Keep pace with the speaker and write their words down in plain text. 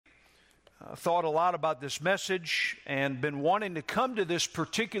thought a lot about this message and been wanting to come to this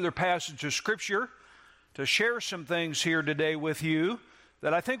particular passage of Scripture to share some things here today with you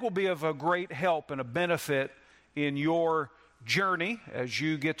that I think will be of a great help and a benefit in your journey as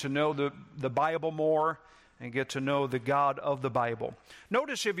you get to know the Bible more and get to know the God of the Bible.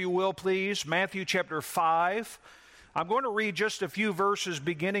 Notice, if you will, please, Matthew chapter 5. I'm going to read just a few verses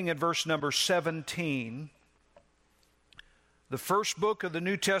beginning at verse number 17. The first book of the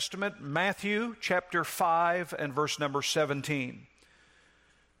New Testament, Matthew chapter 5 and verse number 17.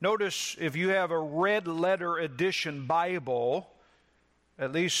 Notice, if you have a red letter edition Bible,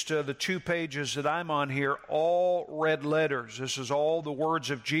 at least the 2 pages that I'm on here, all red letters. This is all the words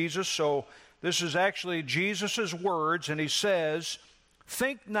of Jesus. So this is actually Jesus' words, and he says,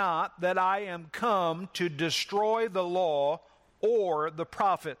 "Think not that I am come to destroy the law or the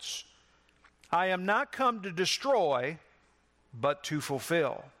prophets. I am not come to destroy, but to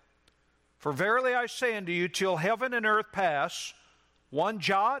fulfill. For verily I say unto you, till heaven and earth pass, one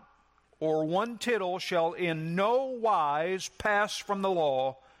jot or one tittle shall in no wise pass from the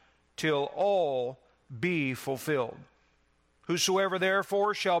law, till all be fulfilled. Whosoever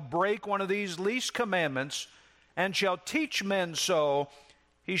therefore shall break one of these least commandments, and shall teach men so,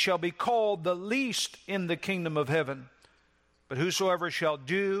 he shall be called the least in the kingdom of heaven. But whosoever shall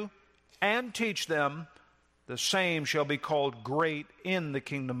do and teach them, the same shall be called great in the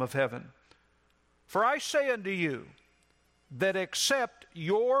kingdom of heaven. For I say unto you, that except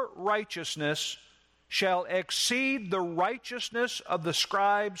your righteousness shall exceed the righteousness of the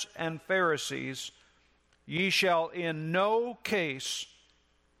scribes and Pharisees, ye shall in no case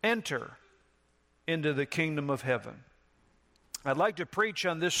enter into the kingdom of heaven." I'd like to preach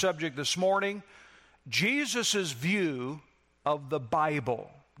on this subject this morning, Jesus' view of the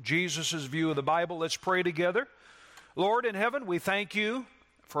Bible. Jesus' view of the Bible. Let's pray together. Lord in heaven, we thank you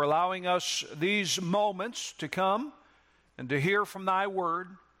for allowing us these moments to come and to hear from thy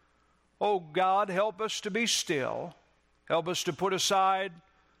word. Oh God, help us to be still. Help us to put aside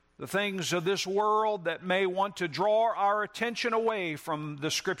the things of this world that may want to draw our attention away from the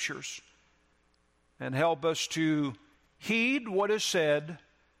Scriptures. And help us to heed what is said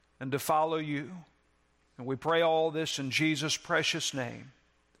and to follow you. And we pray all this in Jesus' precious name.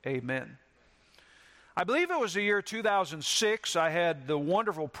 Amen. I believe it was the year 2006. I had the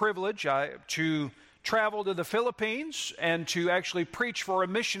wonderful privilege to travel to the Philippines and to actually preach for a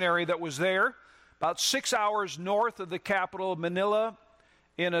missionary that was there, about 6 hours north of the capital of Manila,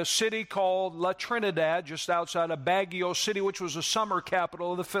 in a city called La Trinidad, just outside of Baguio City, which was the summer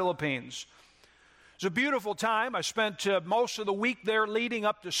capital of the Philippines. It was a beautiful time. I spent most of the week there leading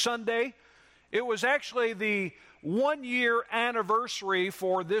up to Sunday. It was actually the 1-year anniversary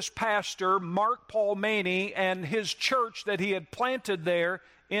for this pastor, Mark Paul Maney, and his church that he had planted there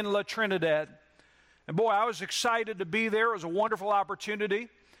in La Trinidad. And boy, I was excited to be there. It was a wonderful opportunity.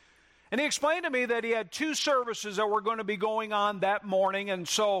 And he explained to me that he had 2 services that were going to be going on that morning. And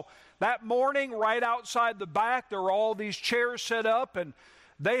so that morning, right outside the back, there were all these chairs set up, and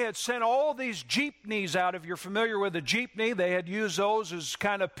they had sent all these jeepneys out. If you're familiar with a jeepney, they had used those as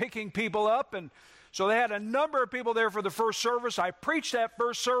kind of picking people up. And so they had a number of people there for the first service. I preached that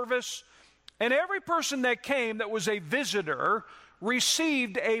first service, and every person that came that was a visitor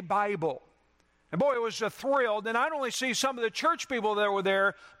received a Bible. And boy, it was a thrill to not only see some of the church people that were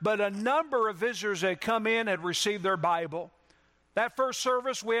there, but a number of visitors that had come in had received their Bible. That first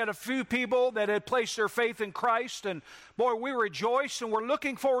service, we had a few people that had placed their faith in Christ, and boy, we rejoiced, and we're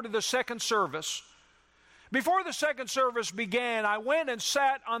looking forward to the second service. Before the second service began, I went and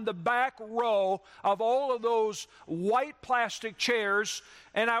sat on the back row of all of those white plastic chairs,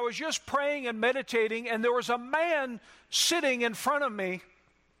 and I was just praying and meditating, and there was a man sitting in front of me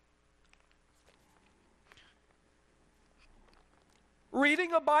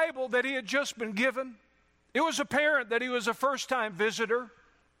reading a Bible that he had just been given. It was apparent that he was a first-time visitor.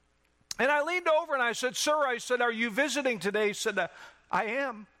 And I leaned over and I said, "Sir," I said, "are you visiting today?" He said, "I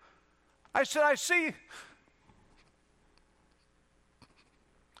am." I said, I see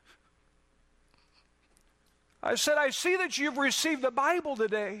that you've received the Bible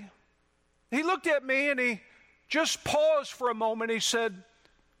today." He looked at me and he just paused for a moment. He said,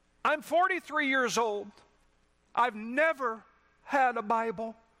 "I'm 43 years old. I've never had a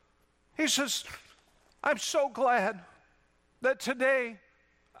Bible." He says, "I'm so glad that today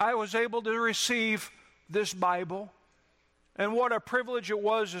I was able to receive this Bible." And what a privilege it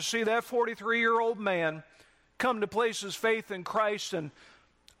was to see that 43-year-old man come to place his faith in Christ. And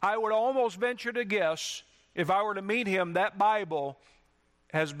I would almost venture to guess, if I were to meet him, that Bible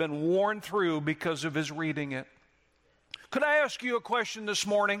has been worn through because of his reading it. Could I ask you a question this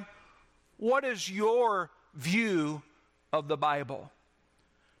morning? what is your view of the Bible?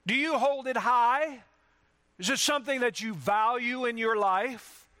 Do you hold it high? Is it something that you value in your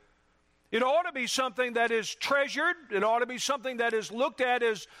life? It ought to be something that is treasured. It ought to be something that is looked at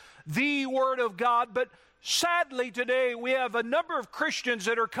as the Word of God. But sadly today we have a number of Christians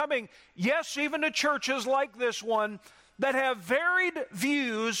that are coming, yes, even to churches like this one, that have varied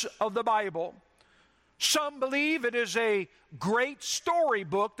views of the Bible. Some believe it is a great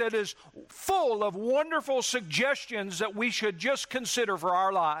storybook that is full of wonderful suggestions that we should just consider for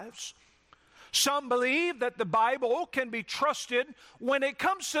our lives. Some believe that the Bible can be trusted when it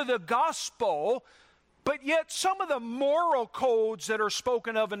comes to the gospel, but yet some of the moral codes that are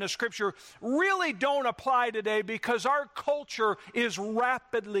spoken of in the Scripture really don't apply today because our culture is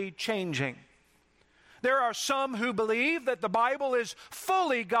rapidly changing. There are some who believe that the Bible is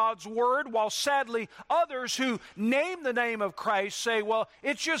fully God's Word, while sadly others who name the name of Christ say, well,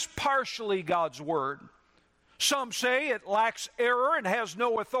 it's just partially God's Word. Some say it lacks error and has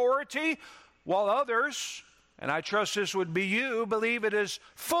no authority, while others, and I trust this would be you, believe it is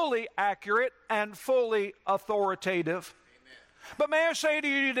fully accurate and fully authoritative. Amen. But may I say to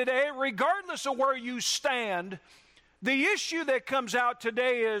you today, regardless of where you stand, the issue that comes out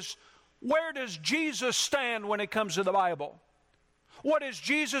today is, where does Jesus stand when it comes to the Bible? What is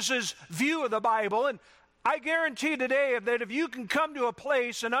Jesus' view of the Bible? And I guarantee today that if you can come to a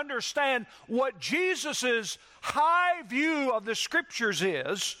place and understand what Jesus' high view of the Scriptures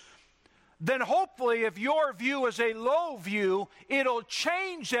is, then hopefully if your view is a low view, it'll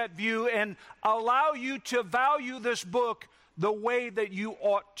change that view and allow you to value this book the way that you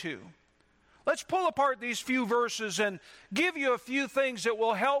ought to. Let's pull apart these few verses and give you a few things that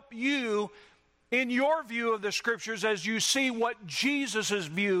will help you in your view of the Scriptures as you see what Jesus'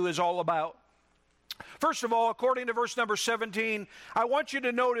 view is all about. First of all, according to verse number 17, I want you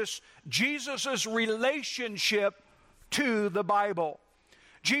to notice Jesus' relationship to the Bible.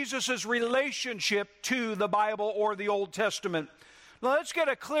 Jesus' relationship to the Bible or the Old Testament. Now let's get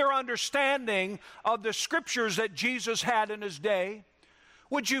a clear understanding of the Scriptures that Jesus had in his day.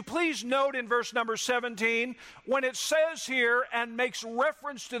 Would you please note in verse number 17, when it says here and makes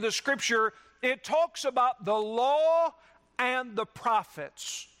reference to the Scripture, it talks about the law and the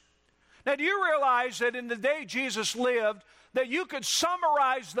prophets. Now, do you realize that in the day Jesus lived, that you could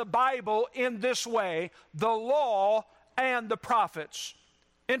summarize the Bible in this way, the law and the prophets?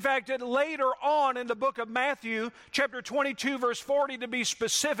 In fact, later on in the book of Matthew, chapter 22, verse 40 to be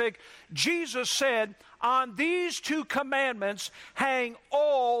specific, Jesus said, on these two commandments hang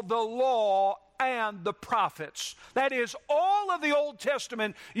all the law and the prophets. That is, all of the Old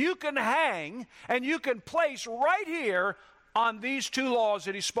Testament you can hang and you can place right here on these two laws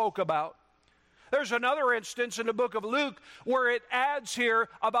that he spoke about. There's another instance in the book of Luke where it adds here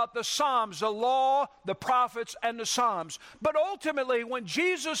about the Psalms, the law, the prophets, and the Psalms. But ultimately, when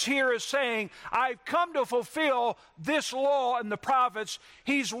Jesus here is saying, I've come to fulfill this law and the prophets,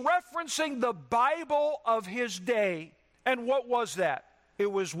 he's referencing the Bible of his day. And what was that?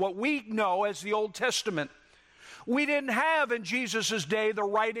 It was what we know as the Old Testament. We didn't have in Jesus' day the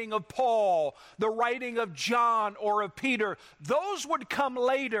writing of Paul, the writing of John or of Peter. Those would come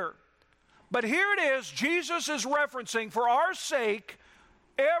later. But here it is, Jesus is referencing, for our sake,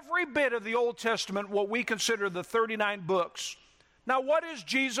 every bit of the Old Testament, what we consider the 39 books. Now, what is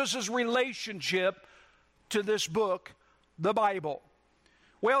Jesus' relationship to this book, the Bible?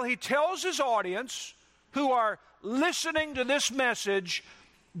 Well, he tells his audience who are listening to this message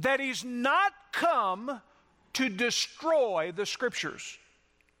that he's not come to destroy the Scriptures.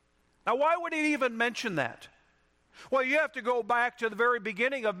 Now, why would he even mention that? Well, you have to go back to the very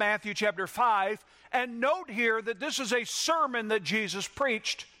beginning of Matthew chapter 5 and note here that this is a sermon that Jesus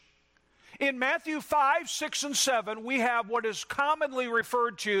preached. In Matthew 5, 6, and 7, we have what is commonly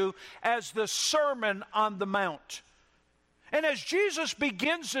referred to as the Sermon on the Mount. And as Jesus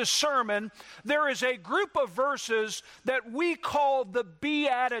begins this sermon, there is a group of verses that we call the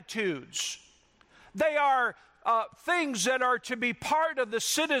Beatitudes. They are things that are to be part of the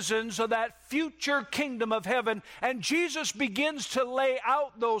citizens of that future kingdom of heaven. And Jesus begins to lay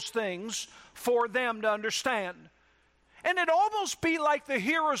out those things for them to understand. And it almost be like the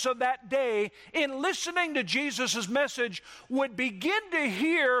hearers of that day, in listening to Jesus' message, would begin to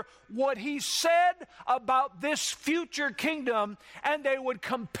hear what he said about this future kingdom, and they would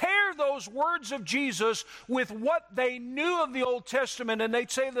compare those words of Jesus with what they knew of the Old Testament, and they'd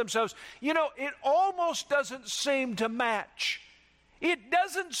say to themselves, you know, it almost doesn't seem to match. It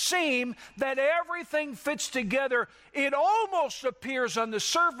doesn't seem that everything fits together. It almost appears on the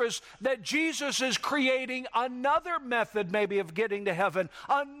surface that Jesus is creating another method maybe of getting to heaven,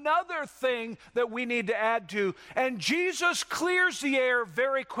 another thing that we need to add to. And Jesus clears the air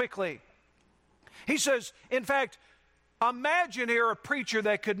very quickly. He says, in fact, imagine here a preacher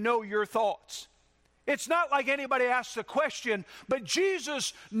that could know your thoughts. It's not like anybody asked a question, but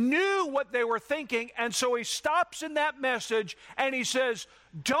Jesus knew what they were thinking, and so he stops in that message and he says,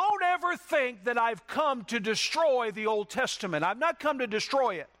 don't ever think that I've come to destroy the Old Testament. I've not come to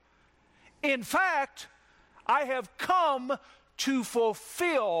destroy it. In fact, I have come to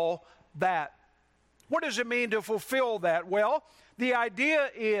fulfill that. What does it mean to fulfill that? Well, the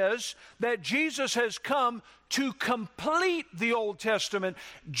idea is that Jesus has come to complete the Old Testament.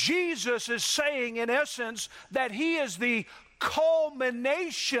 Jesus is saying, in essence, that he is the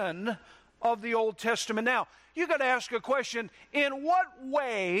culmination of the Old Testament. Now, you got to ask a question, in what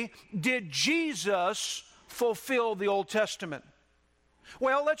way did Jesus fulfill the Old Testament?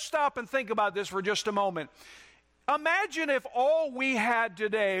 Well, let's stop and think about this for just a moment. Imagine if all we had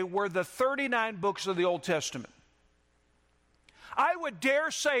today were the 39 books of the Old Testament. I would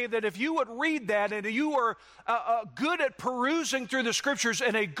dare say that if you would read that and you were good at perusing through the Scriptures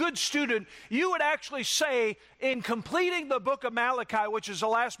and a good student, you would actually say, in completing the book of Malachi, which is the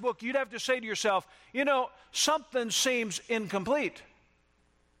last book, you'd have to say to yourself, you know, something seems incomplete.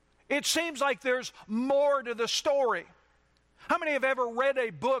 It seems like there's more to the story. How many have ever read a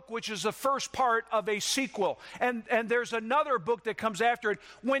book which is the first part of a sequel, and there's another book that comes after it?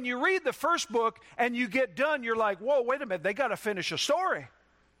 When you read the first book and you get done, you're like, whoa, wait a minute, they got to finish a story.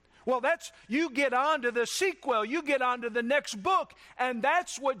 Well, you get on to the sequel, you get on to the next book, and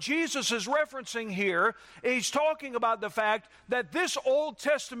that's what Jesus is referencing here. He's talking about the fact that this Old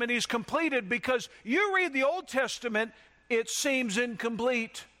Testament is completed, because you read the Old Testament, it seems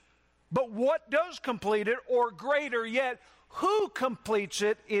incomplete. But what does complete it, or greater yet, who completes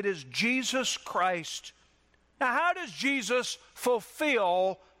it? It is Jesus Christ. Now, how does Jesus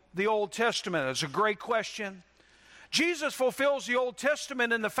fulfill the Old Testament? That's a great question. Jesus fulfills the Old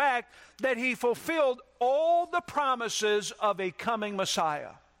Testament in the fact that he fulfilled all the promises of a coming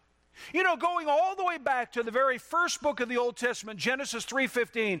Messiah. You know, going all the way back to the very first book of the Old Testament, Genesis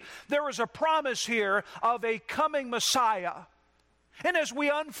 3:15, there is a promise here of a coming Messiah. And as we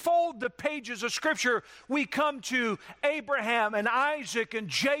unfold the pages of Scripture, we come to Abraham and Isaac and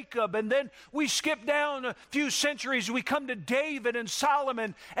Jacob, and then we skip down a few centuries, we come to David and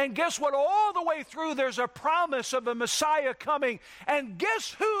Solomon, and guess what? All the way through there's a promise of a Messiah coming, and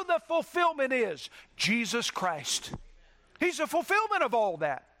guess who the fulfillment is? Jesus Christ. He's the fulfillment of all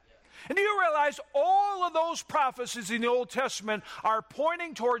that. And do you realize all of those prophecies in the Old Testament are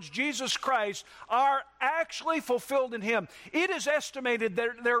pointing towards Jesus Christ, are actually fulfilled in him? It is estimated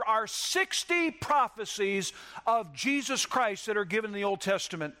that there are 60 prophecies of Jesus Christ that are given in the Old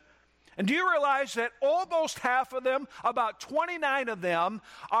Testament. And do you realize that almost half of them, about 29 of them,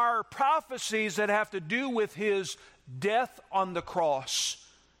 are prophecies that have to do with his death on the cross?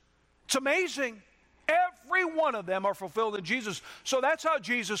 It's amazing. Every one of them are fulfilled in Jesus. So that's how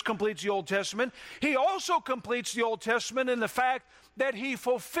Jesus completes the Old Testament. He also completes the Old Testament in the fact that he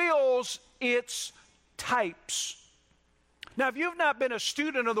fulfills its types. Now, if you've not been a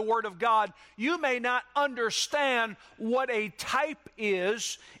student of the Word of God, you may not understand what a type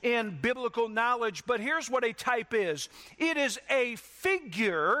is in biblical knowledge, but here's what a type is. It is a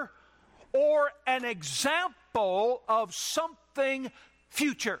figure or an example of something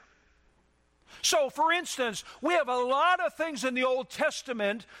future. So, for instance, we have a lot of things in the Old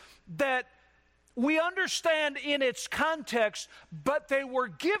Testament that we understand in its context, but they were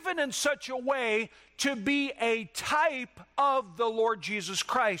given in such a way to be a type of the Lord Jesus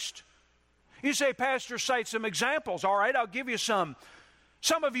Christ. You say, Pastor, cite some examples. All right, I'll give you some.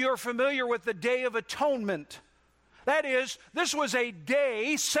 Some of you are familiar with the Day of Atonement. That is, this was a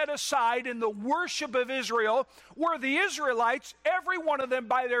day set aside in the worship of Israel where the Israelites, every one of them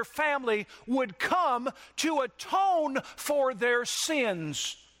by their family, would come to atone for their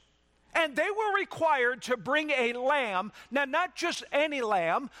sins. And they were required to bring a lamb, now not just any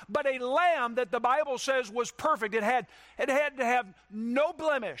lamb, but a lamb that the Bible says was perfect. It had to have no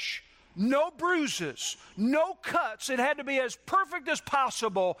blemish, no bruises, no cuts. It had to be as perfect as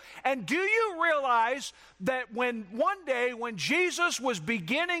possible. And do you realize that one day when Jesus was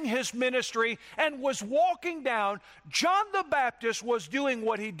beginning his ministry and was walking down, John the Baptist was doing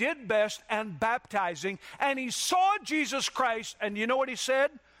what he did best and baptizing, and he saw Jesus Christ, and you know what he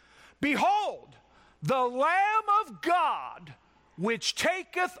said? Behold, the Lamb of God, which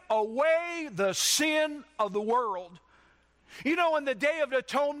taketh away the sin of the world. You know, on the Day of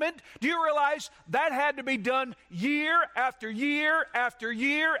Atonement, do you realize that had to be done year after year after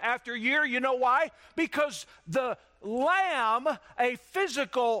year after year? You know why? Because the lamb, a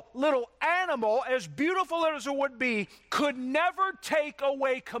physical little animal, as beautiful as it would be, could never take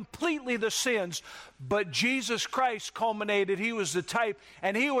away completely the sins. But Jesus Christ culminated. He was the type,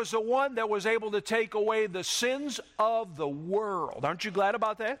 and he was the one that was able to take away the sins of the world. Aren't you glad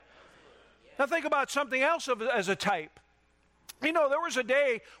about that? Now think about something else as a type. You know, there was a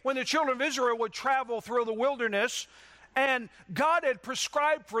day when the children of Israel would travel through the wilderness, and God had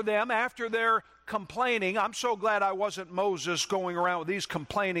prescribed for them after their complaining. I'm so glad I wasn't Moses going around with these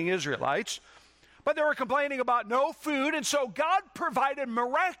complaining Israelites. But they were complaining about no food, and so God provided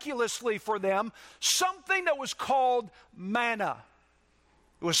miraculously for them something that was called manna.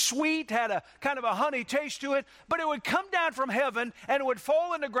 It was sweet, had a kind of a honey taste to it, but it would come down from heaven, and it would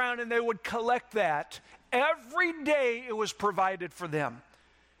fall in the ground, and they would collect that. Every day it was provided for them.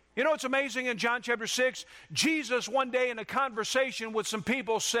 You know, it's amazing in John chapter 6, Jesus one day in a conversation with some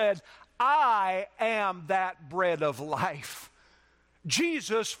people said, I am that bread of life.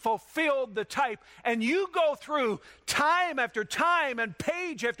 Jesus fulfilled the type. And you go through time after time and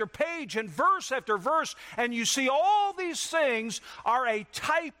page after page and verse after verse, and you see all these things are a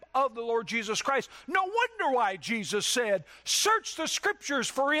type of the Lord Jesus Christ. No wonder why Jesus said, search the scriptures,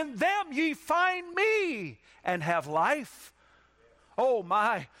 for in them ye find me and have life. Oh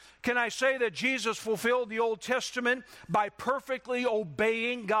my, can I say that Jesus fulfilled the Old Testament by perfectly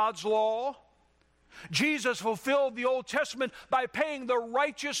obeying God's law? Jesus fulfilled the Old Testament by paying the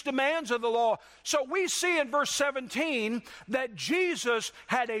righteous demands of the law. So we see in verse 17 that Jesus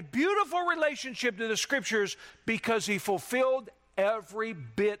had a beautiful relationship to the Scriptures because he fulfilled every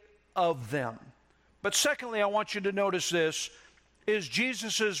bit of them. But secondly, I want you to notice this, is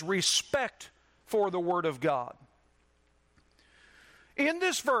Jesus' respect for the Word of God. In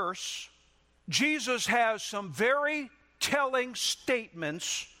this verse, Jesus has some very telling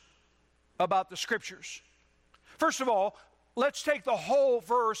statements about the Scriptures. First of all, let's take the whole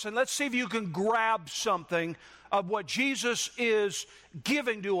verse and let's see if you can grab something of what Jesus is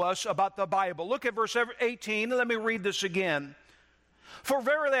giving to us about the Bible. Look at verse 18, and let me read this again. For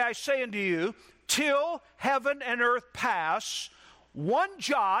verily I say unto you, till heaven and earth pass, one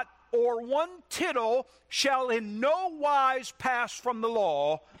jot or one tittle shall in no wise pass from the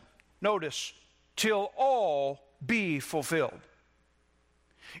law, notice, till all be fulfilled.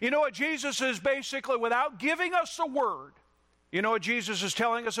 You know what Jesus is basically, without giving us the word, you know what Jesus is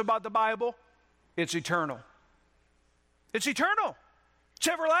telling us about the Bible? It's eternal. It's eternal. It's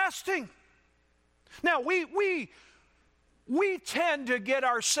everlasting. Now, we tend to get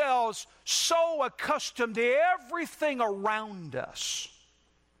ourselves so accustomed to everything around us.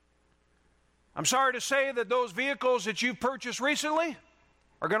 I'm sorry to say that those vehicles that you've purchased recently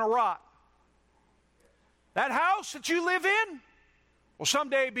are going to rot. That house that you live in will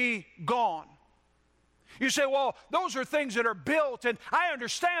someday be gone. You say, well, those are things that are built, and I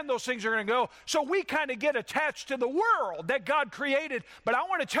understand those things are going to go. So we kind of get attached to the world that God created. But I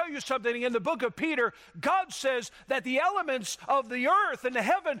want to tell you something. In the book of Peter, God says that the elements of the earth and the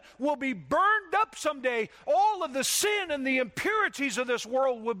heaven will be burned up someday. All of the sin and the impurities of this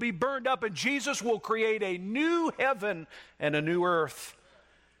world will be burned up, and Jesus will create a new heaven and a new earth.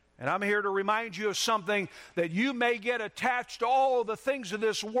 And I'm here to remind you of something, that you may get attached to all the things of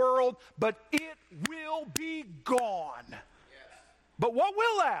this world, but it will be gone. Yes. But what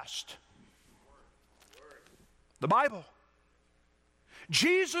will last? The Bible.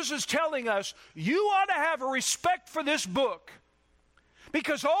 Jesus is telling us you ought to have a respect for this book,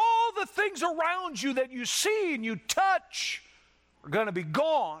 because all the things around you that you see and you touch are going to be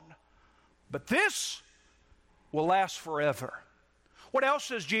gone. But this will last forever. What else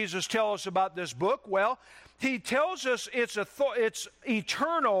does Jesus tell us about this book? Well, he tells us it's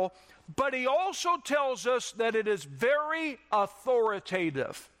eternal, but he also tells us that it is very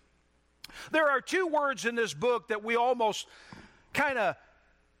authoritative. There are two words in this book that we almost kind of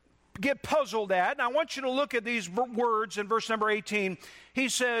get puzzled at, and I want you to look at these words in verse number 18. He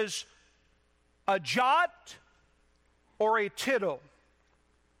says, a jot or a tittle.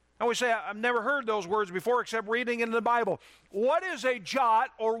 And we say, I've never heard those words before except reading in the Bible. What is a jot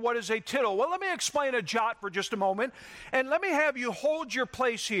or what is a tittle? Well, let me explain a jot for just a moment. And let me have you hold your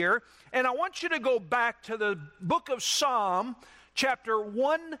place here. And I want you to go back to the book of Psalm, chapter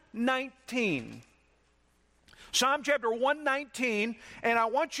 119. Psalm chapter 119, and I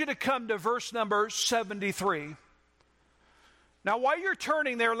want you to come to verse number 73. Now, while you're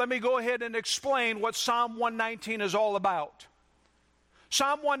turning there, let me go ahead and explain what Psalm 119 is all about.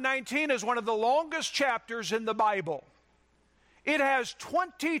 Psalm 119 is one of the longest chapters in the Bible. It has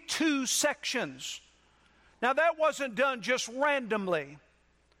 22 sections. Now, that wasn't done just randomly.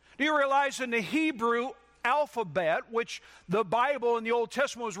 Do you realize in the Hebrew alphabet, which the Bible in the Old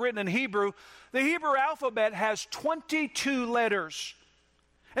Testament was written in Hebrew, the Hebrew alphabet has 22 letters.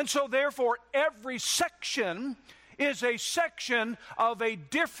 And so, therefore, every section is a section of a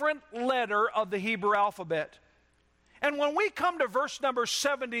different letter of the Hebrew alphabet. And when we come to verse number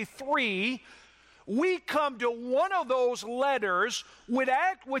 73, we come to one of those letters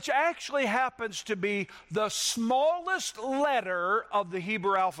which actually happens to be the smallest letter of the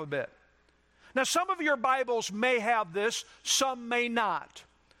Hebrew alphabet. Now, some of your Bibles may have this, some may not.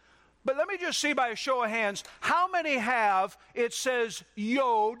 But let me just see by a show of hands, how many have, it says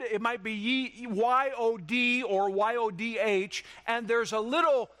Yod, it might be Y-O-D or Y-O-D-H, and there's a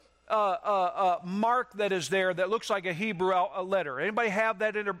little mark that is there that looks like a Hebrew letter. Anybody have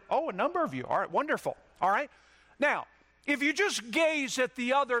that in there? Oh, a number of you. All right, wonderful. All right. Now, if you just gaze at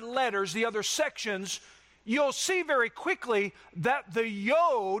the other letters, the other sections, you'll see very quickly that the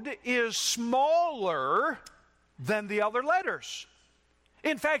Yod is smaller than the other letters.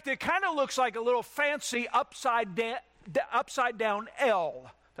 In fact, it kind of looks like a little fancy upside down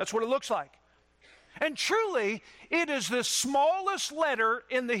L. That's what it looks like. And truly, it is the smallest letter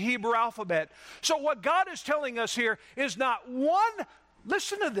in the Hebrew alphabet. So what God is telling us here is not one,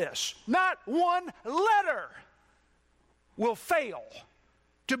 listen to this, not one letter will fail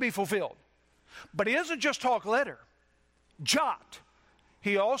to be fulfilled. But he doesn't just talk letter, jot.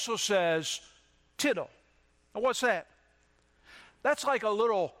 He also says tittle. Now what's that? That's like a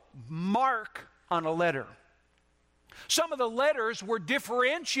little mark on a letter. Some of the letters were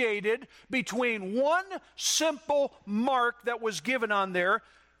differentiated between one simple mark that was given on there.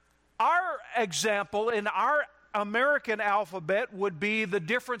 Our example in our American alphabet would be the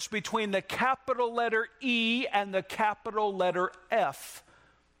difference between the capital letter E and the capital letter F.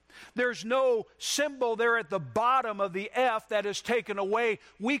 There's no symbol there at the bottom of the F that is taken away.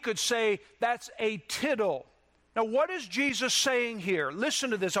 We could say that's a tittle. Now, what is Jesus saying here?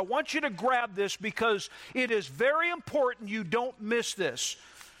 Listen to this. I want you to grab this because it is very important you don't miss this.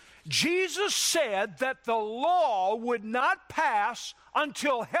 Jesus said that the law would not pass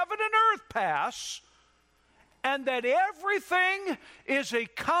until heaven and earth pass, and that everything is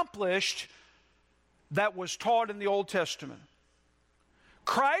accomplished that was taught in the Old Testament.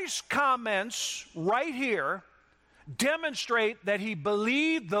 Christ's comments right here demonstrate that he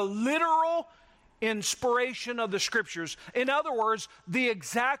believed the literal inspiration of the Scriptures. In other words, the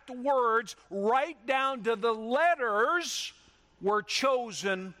exact words, right down to the letters, were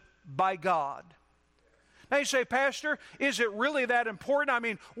chosen by God. Now you say, Pastor, is it really that important? I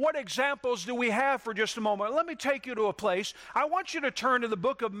mean, what examples do we have for just a moment? Let me take you to a place. I want you to turn to the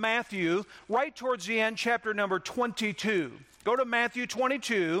book of Matthew, right towards the end, chapter number 22. Go to Matthew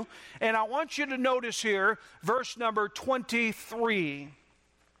 22, and I want you to notice here, verse number 23.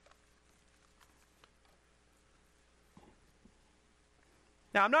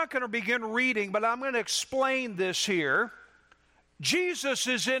 Now, I'm not going to begin reading, but I'm going to explain this here. Jesus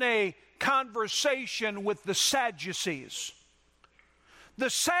is in a conversation with the Sadducees. The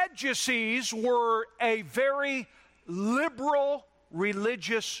Sadducees were a very liberal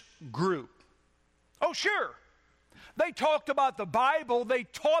religious group. Oh, sure. They talked about the Bible, they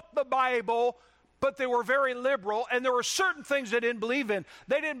taught the Bible, but they were very liberal, and there were certain things they didn't believe in.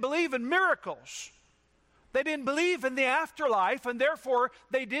 They didn't believe in miracles. They didn't believe in the afterlife, and therefore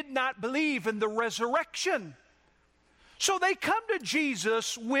they did not believe in the resurrection. So they come to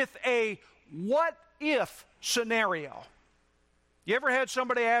Jesus with a what-if scenario. You ever had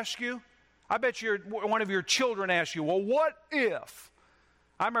somebody ask you? I bet one of your children asked you, well, what if?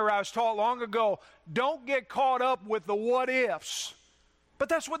 I remember I was taught long ago, don't get caught up with the what-ifs. But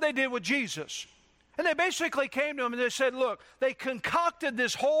that's what they did with Jesus. And they basically came to him and they said, look, they concocted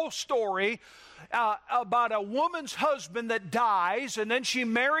this whole story about a woman's husband that dies, and then she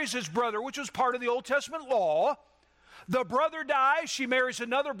marries his brother, which was part of the Old Testament law. The brother dies, she marries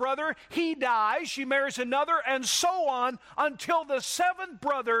another brother, he dies, she marries another, and so on until the seventh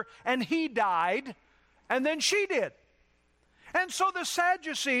brother, and he died, and then she did. And so the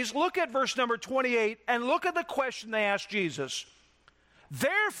Sadducees, look at verse number 28, and look at the question they asked Jesus.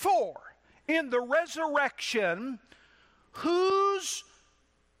 Therefore, in the resurrection, whose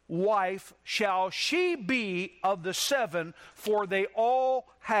wife shall she be of the seven, for they all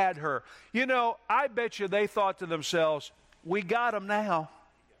had her? You know, I bet you they thought to themselves, we got him now.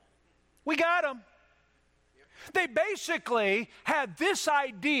 We got him. They basically had this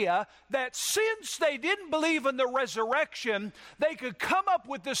idea that since they didn't believe in the resurrection, they could come up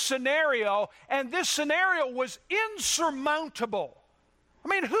with this scenario, and this scenario was insurmountable. I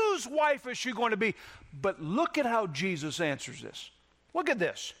mean, whose wife is she going to be? But look at how Jesus answers this. Look at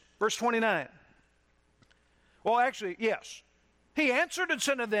this, verse 29. Well, actually, yes. He answered and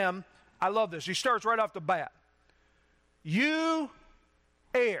said to them, I love this. He starts right off the bat. You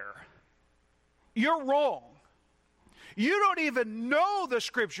err. You're wrong. You don't even know the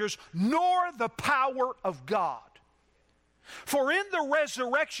Scriptures nor the power of God. For in the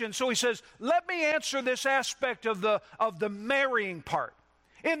resurrection, so he says, let me answer this aspect of the marrying part.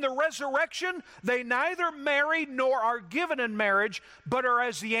 In the resurrection, they neither marry nor are given in marriage, but are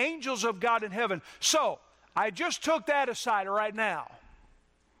as the angels of God in heaven. So, I just took that aside right now.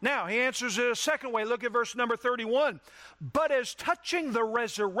 Now, he answers it a second way. Look at verse number 31. But as touching the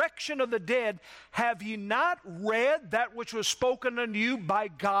resurrection of the dead, have ye not read that which was spoken unto you by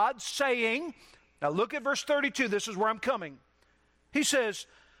God, saying, now look at verse 32. This is where I'm coming. He says,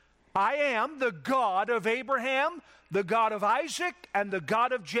 I am the God of Abraham, the God of Isaac, and the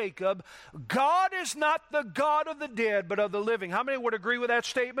God of Jacob. God is not the God of the dead, but of the living. How many would agree with that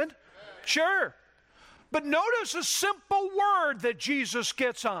statement? Sure. But notice a simple word that Jesus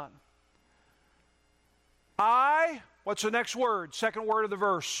gets on. What's the next word? Second word of the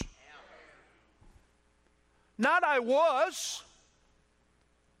verse. Not I was.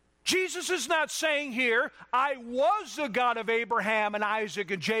 Jesus is not saying here, I was the God of Abraham and Isaac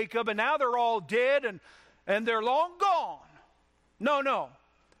and Jacob, and now they're all dead and they're long gone. No.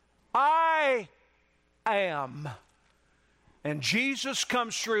 I am. And Jesus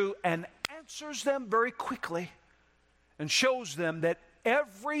comes through and answers them very quickly and shows them that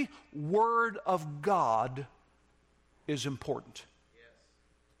every word of God is important. Yes.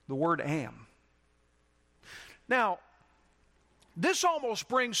 The word am. Now, this almost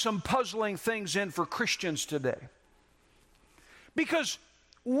brings some puzzling things in for Christians today. Because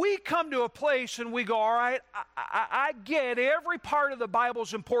we come to a place and we go, all right, I get every part of the Bible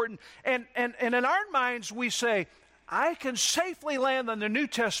is important. And in our minds we say, I can safely land on the New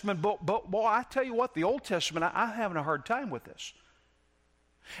Testament, but boy, I tell you what, the Old Testament, I'm having a hard time with this.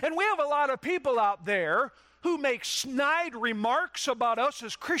 And we have a lot of people out there who make snide remarks about us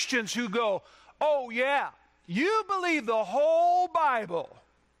as Christians who go, oh yeah, you believe the whole Bible.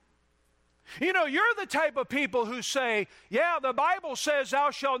 You know, you're the type of people who say, yeah, the Bible says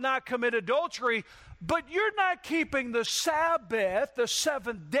thou shalt not commit adultery, but you're not keeping the Sabbath, the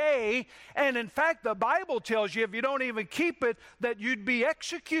seventh day. And in fact, the Bible tells you if you don't even keep it, that you'd be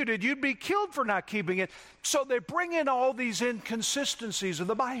executed. You'd be killed for not keeping it. So they bring in all these inconsistencies of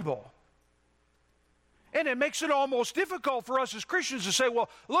the Bible. And it makes it almost difficult for us as Christians to say, well,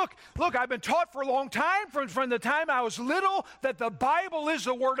 look, I've been taught for a long time, from the time I was little, that the Bible is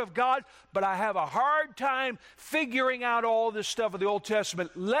the Word of God, but I have a hard time figuring out all this stuff of the Old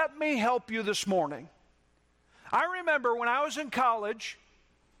Testament. Let me help you this morning. I remember when I was in college,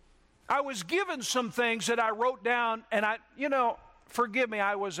 I was given some things that I wrote down, and forgive me,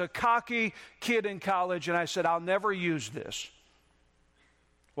 I was a cocky kid in college, and I said, I'll never use this.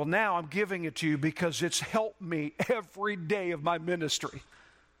 Well, now I'm giving it to you because it's helped me every day of my ministry.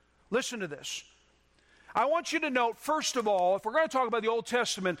 Listen to this. I want you to note, first of all, if we're going to talk about the Old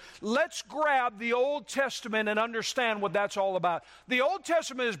Testament, let's grab the Old Testament and understand what that's all about. The Old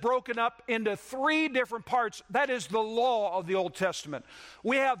Testament is broken up into three different parts. That is the law of the Old Testament.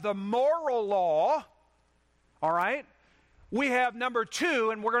 We have the moral law, all right? We have number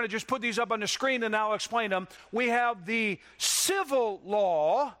two, and we're going to just put these up on the screen and I'll explain them. We have the civil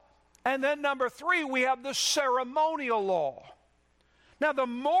law, and then number three, we have the ceremonial law. Now, the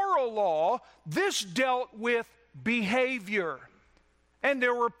moral law, this dealt with behavior, and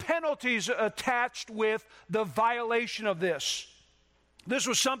there were penalties attached with the violation of this. This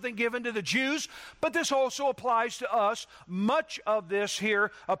was something given to the Jews, but this also applies to us. Much of this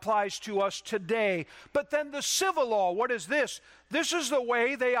here applies to us today. But then the civil law, what is this? This is the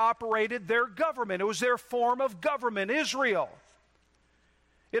way they operated their government. It was their form of government, Israel.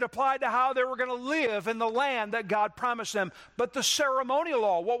 It applied to how they were going to live in the land that God promised them. But the ceremonial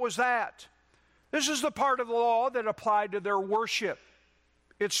law, what was that? This is the part of the law that applied to their worship.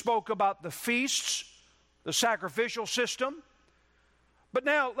 It spoke about the feasts, the sacrificial system. But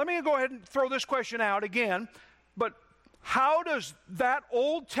now, let me go ahead and throw this question out again. But how does that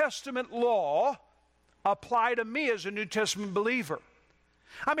Old Testament law apply to me as a New Testament believer?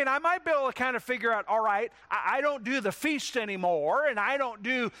 I mean, I might be able to kind of figure out, all right, I don't do the feast anymore, and I don't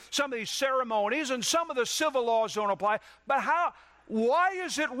do some of these ceremonies, and some of the civil laws don't apply. But why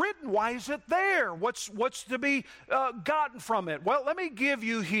is it written? Why is it there? What's to be gotten from it? Well, let me give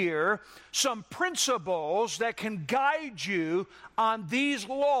you here some principles that can guide you on these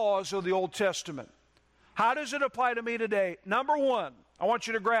laws of the Old Testament. How does it apply to me today? Number one, I want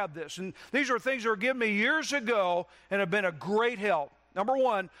you to grab this. And these are things that were given me years ago and have been a great help. Number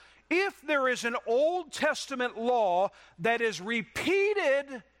one, if there is an Old Testament law that is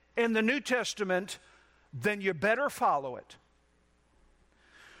repeated in the New Testament, then you better follow it.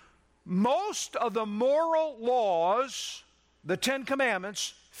 Most of the moral laws, the Ten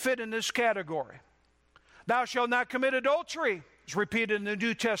Commandments, fit in this category. Thou shalt not commit adultery is repeated in the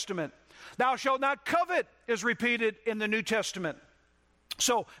New Testament. Thou shalt not covet is repeated in the New Testament.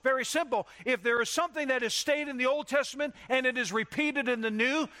 So, very simple. If there is something that is stated in the Old Testament and it is repeated in the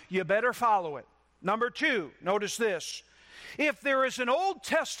New, you better follow it. Number two, notice this. If there is an Old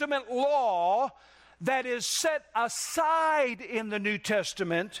Testament law that is set aside in the New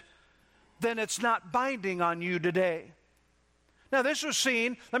Testament, then it's not binding on you today. Now, this was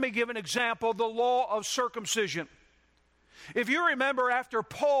seen, let me give an example, the law of circumcision. If you remember, after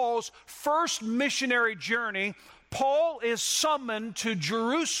Paul's first missionary journey, Paul is summoned to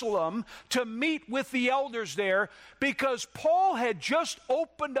Jerusalem to meet with the elders there because Paul had just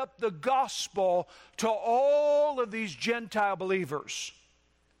opened up the gospel to all of these Gentile believers.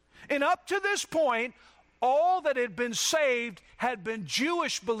 And up to this point, all that had been saved had been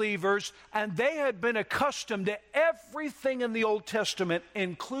Jewish believers, and they had been accustomed to everything in the Old Testament,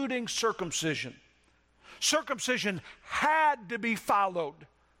 including circumcision. Circumcision had to be followed.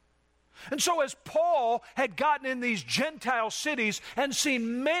 And so as Paul had gotten in these Gentile cities and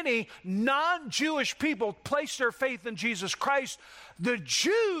seen many non-Jewish people place their faith in Jesus Christ, the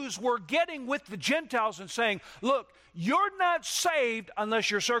Jews were getting with the Gentiles and saying, look, you're not saved unless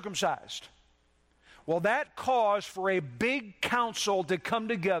you're circumcised. Well, that caused for a big council to come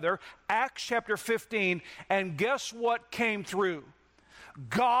together, Acts chapter 15, and guess what came through?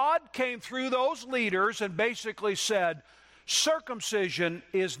 God came through those leaders and basically said, circumcision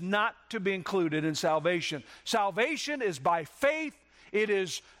is not to be included in salvation. Salvation is by faith. It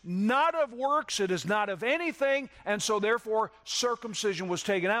is not of works. It is not of anything. And so therefore, circumcision was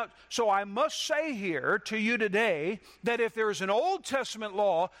taken out. So I must say here to you today that if there is an Old Testament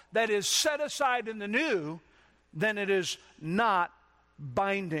law that is set aside in the New, then it is not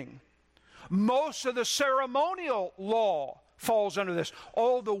binding. Most of the ceremonial law falls under this.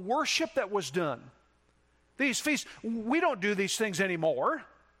 All the worship that was done. These feasts, we don't do these things anymore.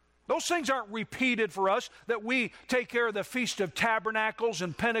 Those things aren't repeated for us, that we take care of the Feast of Tabernacles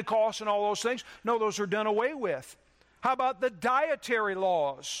and Pentecost and all those things. No, those are done away with. How about the dietary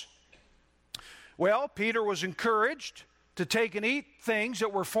laws? Well, Peter was encouraged to take and eat things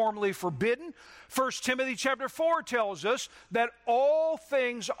that were formerly forbidden. 1 Timothy chapter 4 tells us that all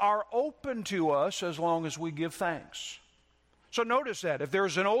things are open to us as long as we give thanks. So notice that. If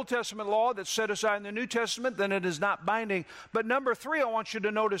there's an Old Testament law that's set aside in the New Testament, then it is not binding. But number three, I want you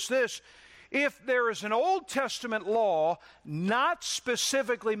to notice this. If there is an Old Testament law not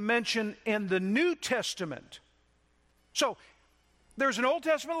specifically mentioned in the New Testament, so there's an Old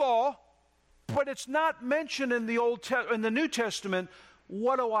Testament law, but it's not mentioned in the New Testament,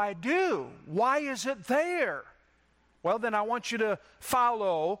 what do? Why is it there? Well, then I want you to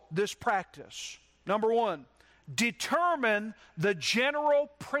follow this practice. Number one, determine the general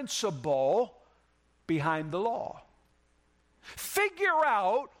principle behind the law. Figure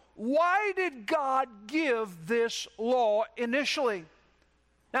out, why did God give this law initially?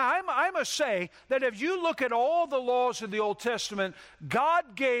 Now, I must say that if you look at all the laws of the Old Testament,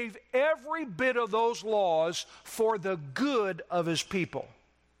 God gave every bit of those laws for the good of His people.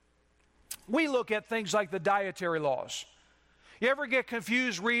 We look at things like the dietary laws. You ever get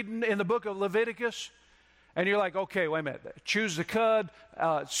confused reading in the book of Leviticus? And you're like, okay, wait a minute. Chews the cud,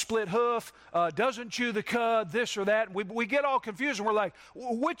 split hoof, doesn't chew the cud, this or that. We get all confused and we're like,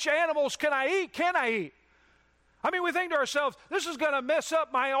 which animals can I eat? Can I eat? I mean, we think to ourselves, this is going to mess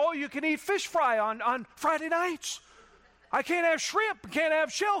up my all-you-can-eat fish fry on Friday nights. I can't have shrimp, can't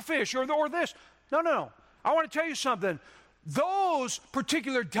have shellfish or this. No. I want to tell you something. Those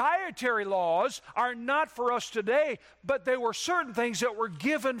particular dietary laws are not for us today, but they were certain things that were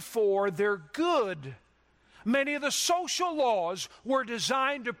given for their good. Many of the social laws were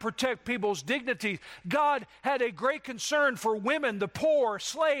designed to protect people's dignity. God had a great concern for women, the poor,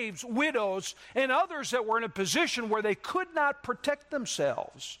 slaves, widows, and others that were in a position where they could not protect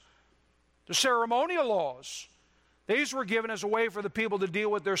themselves. The ceremonial laws, These were given as a way for the people to deal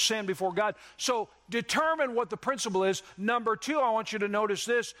with their sin before God. So determine what the principle is. Number two, I want you to notice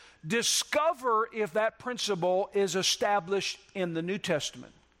this. Discover if that principle is established in the New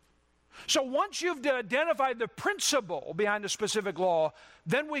Testament. So once you've identified the principle behind a specific law,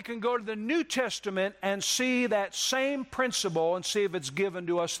 then we can go to the New Testament and see that same principle and see if it's given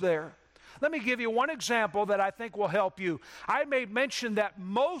to us there. Let me give you one example that I think will help you. I made mention that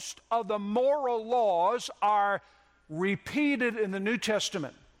most of the moral laws are repeated in the New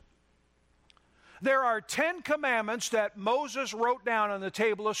Testament. There are 10 commandments that Moses wrote down on the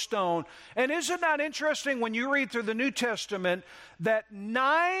table of stone. And isn't that interesting when you read through the New Testament that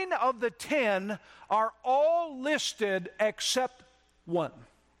 9 of the 10 are all listed except one: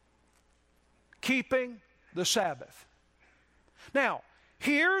 keeping the Sabbath. Now,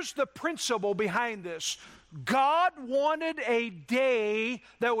 here's the principle behind this. God wanted a day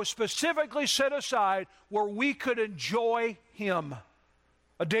that was specifically set aside where we could enjoy Him.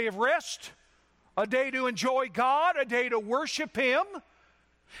 A day of rest, a day to enjoy God, a day to worship Him.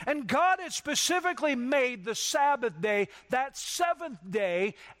 And God had specifically made the Sabbath day, that seventh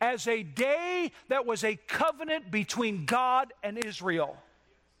day, as a day that was a covenant between God and Israel.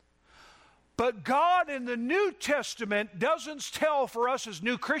 But God in the New Testament doesn't tell for us as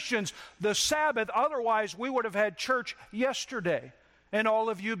new Christians the Sabbath. Otherwise, we would have had church yesterday, and all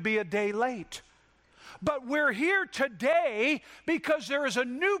of you'd be a day late. But we're here today because there is a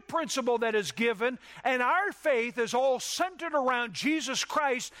new principle that is given, and our faith is all centered around Jesus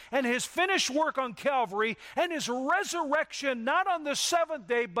Christ and His finished work on Calvary and His resurrection, not on the seventh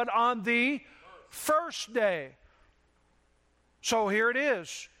day, but on the first day. So here it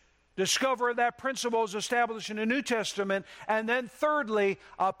is. Discover that principle is established in the New Testament. And then thirdly,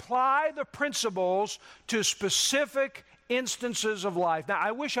 apply the principles to specific instances of life. Now,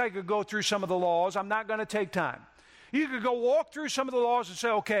 I wish I could go through some of the laws. I'm not going to take time. You could go walk through some of the laws and say,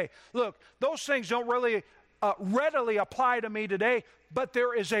 okay, look, those things don't really readily apply to me today, but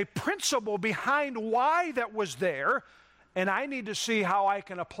there is a principle behind why that was there, and I need to see how I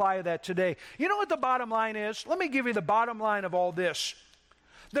can apply that today. You know what the bottom line is? Let me give you the bottom line of all this.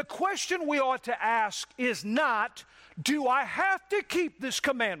 The question we ought to ask is not, do I have to keep this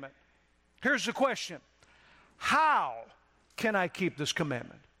commandment? Here's the question. How can I keep this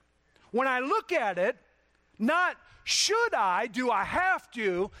commandment? When I look at it, not should I, do I have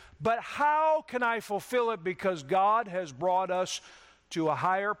to, but how can I fulfill it because God has brought us to a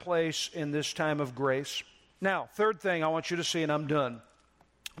higher place in this time of grace. Now, third thing I want you to see, and I'm done.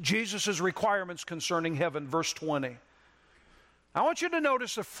 Jesus' requirements concerning heaven, verse 20. I want you to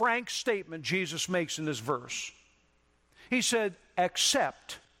notice a frank statement Jesus makes in this verse. He said,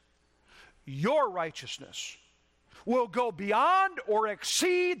 except your righteousness will go beyond or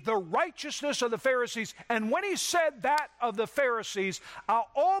exceed the righteousness of the Pharisees. And when he said that of the Pharisees, I'll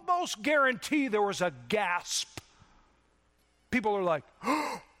almost guarantee there was a gasp. People are like,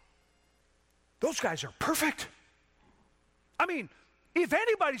 oh, those guys are perfect. I mean, if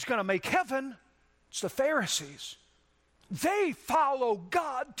anybody's going to make heaven, it's the Pharisees. They follow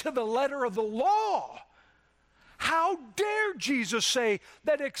God to the letter of the law. How dare Jesus say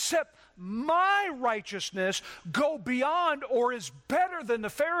that except my righteousness go beyond or is better than the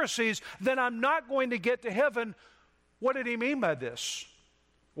Pharisees, then I'm not going to get to heaven? What did he mean by this?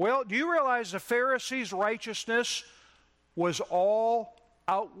 Well, do you realize the Pharisees' righteousness was all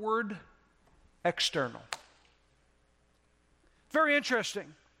outward, external? Very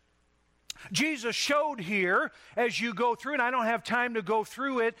interesting. Jesus showed here as you go through, and I don't have time to go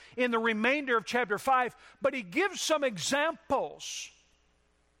through it in the remainder of chapter 5, but he gives some examples.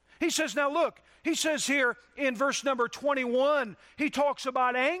 He says, now look, he says here in verse number 21, he talks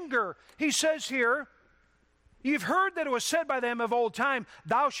about anger. He says here, you've heard that it was said by them of old time,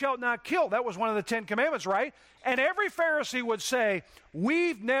 thou shalt not kill. That was one of the 10 commandments, right? And every Pharisee would say,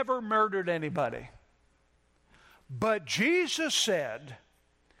 we've never murdered anybody. But Jesus said,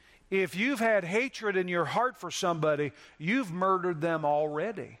 if you've had hatred in your heart for somebody, you've murdered them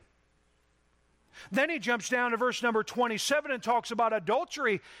already. Then he jumps down to verse number 27 and talks about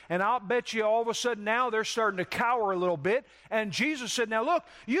adultery. And I'll bet you all of a sudden now they're starting to cower a little bit. And Jesus said, now look,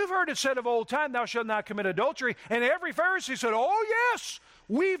 you've heard it said of old time, thou shalt not commit adultery. And every Pharisee said, oh yes,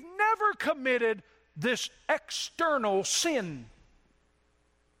 we've never committed this external sin.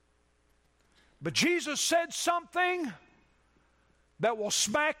 But Jesus said something that will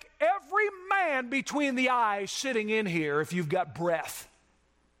smack every man between the eyes sitting in here if you've got breath.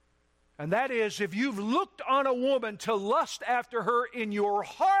 And that is, if you've looked on a woman to lust after her in your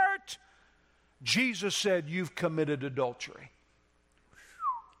heart, Jesus said you've committed adultery.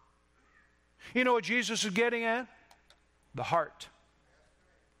 You know what Jesus is getting at? the heart.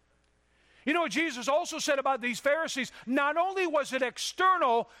 You know what Jesus also said about these Pharisees? Not only was it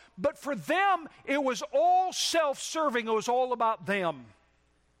external, but for them it was all self-serving. It was all about them.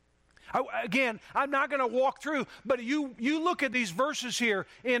 Again, I'm not going to walk through, but you look at these verses here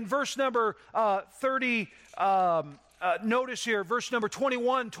in verse number 30. Notice here, verse number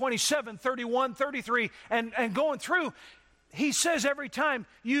 21, 27, 31, 33, and going through, he says every time,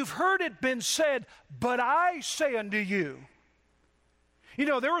 you've heard it been said, but I say unto you. You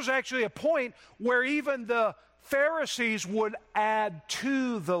know, there was actually a point where even the Pharisees would add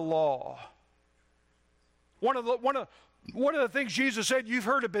to the law. One of the things Jesus said, you've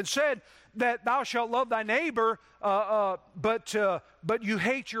heard it been said, that thou shalt love thy neighbor, but you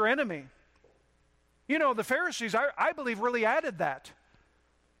hate your enemy. You know, the Pharisees, I believe, really added that.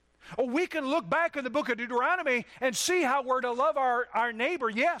 Oh, we can look back in the book of Deuteronomy and see how we're to love our neighbor.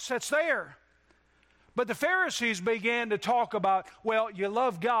 Yes, that's there. But the Pharisees began to talk about, well, you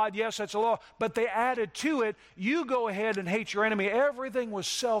love God, yes, that's a law, but they added to it, you go ahead and hate your enemy. Everything was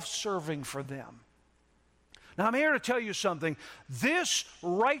self-serving for them. Now, I'm here to tell you something. This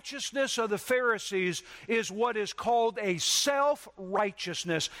righteousness of the Pharisees is what is called a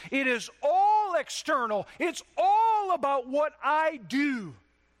self-righteousness. It is all external. It's all about what I do.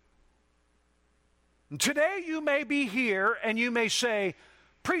 And today you may be here and you may say,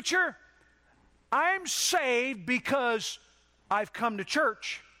 preacher, I'm saved because I've come to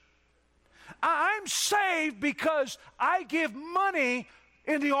church. I'm saved because I give money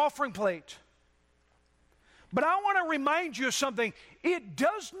in the offering plate. But I want to remind you of something. It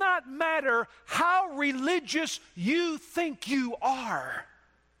does not matter how religious you think you are.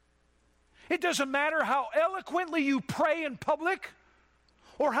 It doesn't matter how eloquently you pray in public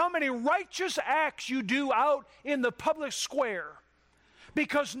or how many righteous acts you do out in the public square.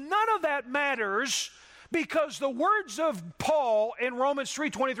 Because none of that matters, because the words of Paul in Romans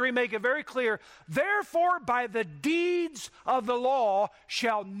 3:23 make it very clear, therefore by the deeds of the law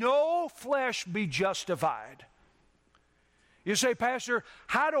shall no flesh be justified. You say, Pastor,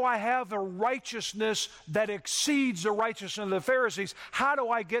 how do I have a righteousness that exceeds the righteousness of the Pharisees? How do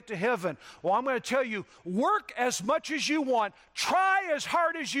I get to heaven? Well, I'm going to tell you, work as much as you want, try as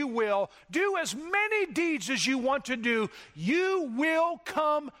hard as you will, do as many deeds as you want to do, you will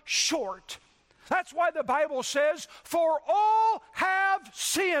come short. That's why the Bible says, for all have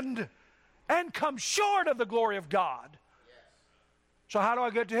sinned and come short of the glory of God. Yes. So how do I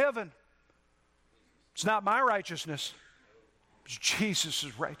get to heaven? It's not my righteousness. It's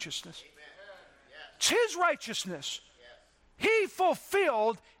Jesus' righteousness. It's His righteousness. He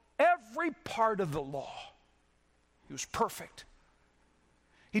fulfilled every part of the law. He was perfect.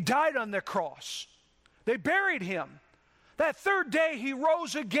 He died on the cross. They buried Him. That third day He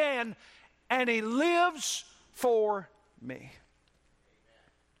rose again, and He lives for me.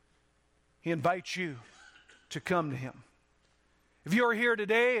 He invites you to come to Him. If you're here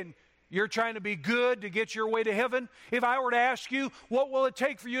today and you're trying to be good to get your way to heaven, if I were to ask you, what will it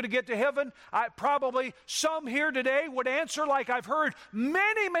take for you to get to heaven? Probably some here today would answer like I've heard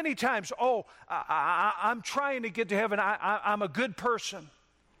many, many times, I'm trying to get to heaven. I'm a good person.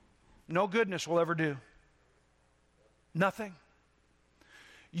 No goodness will ever do. Nothing.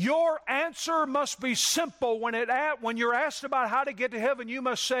 Your answer must be simple. When you're asked about how to get to heaven, you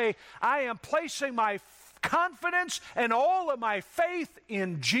must say, I am placing my confidence and all of my faith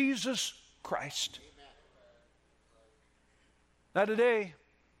in Jesus Christ. Now today,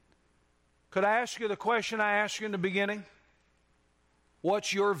 could I ask you the question I asked you in the beginning?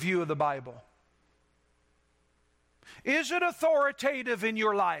 What's your view of the Bible? Is it authoritative in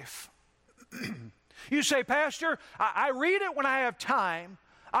your life? You say, Pastor, I read it when I have time.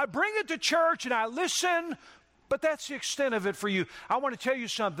 I bring it to church and I listen, but that's the extent of it for you. I want to tell you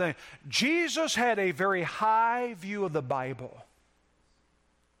something. Jesus had a very high view of the Bible.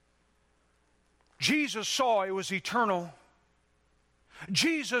 Jesus saw it was eternal.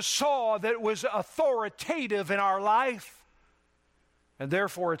 Jesus saw that it was authoritative in our life, and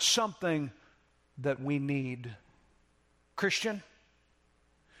therefore it's something that we need. Christian,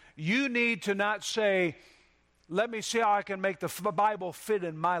 you need to not say, let me see how I can make the Bible fit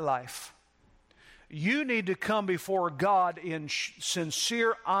in my life. You need to come before God in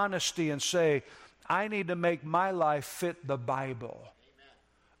sincere honesty and say, I need to make my life fit the Bible. Amen.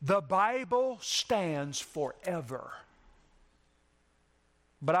 The Bible stands forever.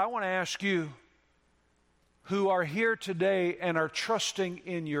 But I want to ask you who are here today and are trusting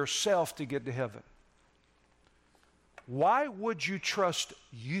in yourself to get to heaven. Why would you trust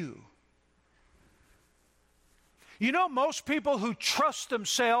you? You know, most people who trust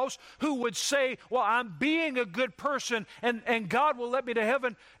themselves, who would say, well, I'm being a good person and God will let me to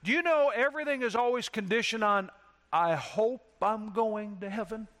heaven. Do you know everything is always conditioned on, I hope I'm going to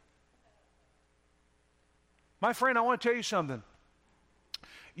heaven? My friend, I want to tell you something.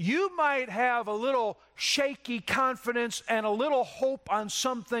 You might have a little shaky confidence and a little hope on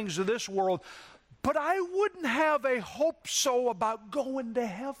some things of this world, but I wouldn't have a hope so about going to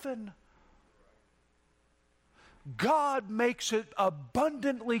heaven. God makes it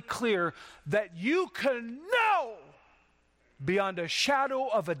abundantly clear that you can know beyond a shadow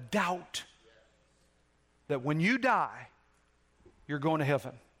of a doubt that when you die, you're going to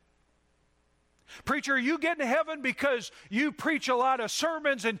heaven. Preacher, are you getting to heaven because you preach a lot of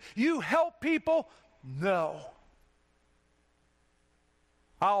sermons and you help people? No.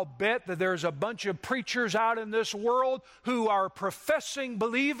 I'll bet that there's a bunch of preachers out in this world who are professing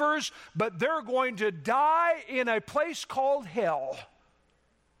believers, but they're going to die in a place called hell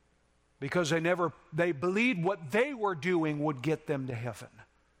because they believed what they were doing would get them to heaven.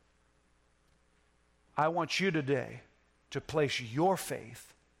 I want you today to place your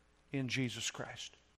faith in Jesus Christ.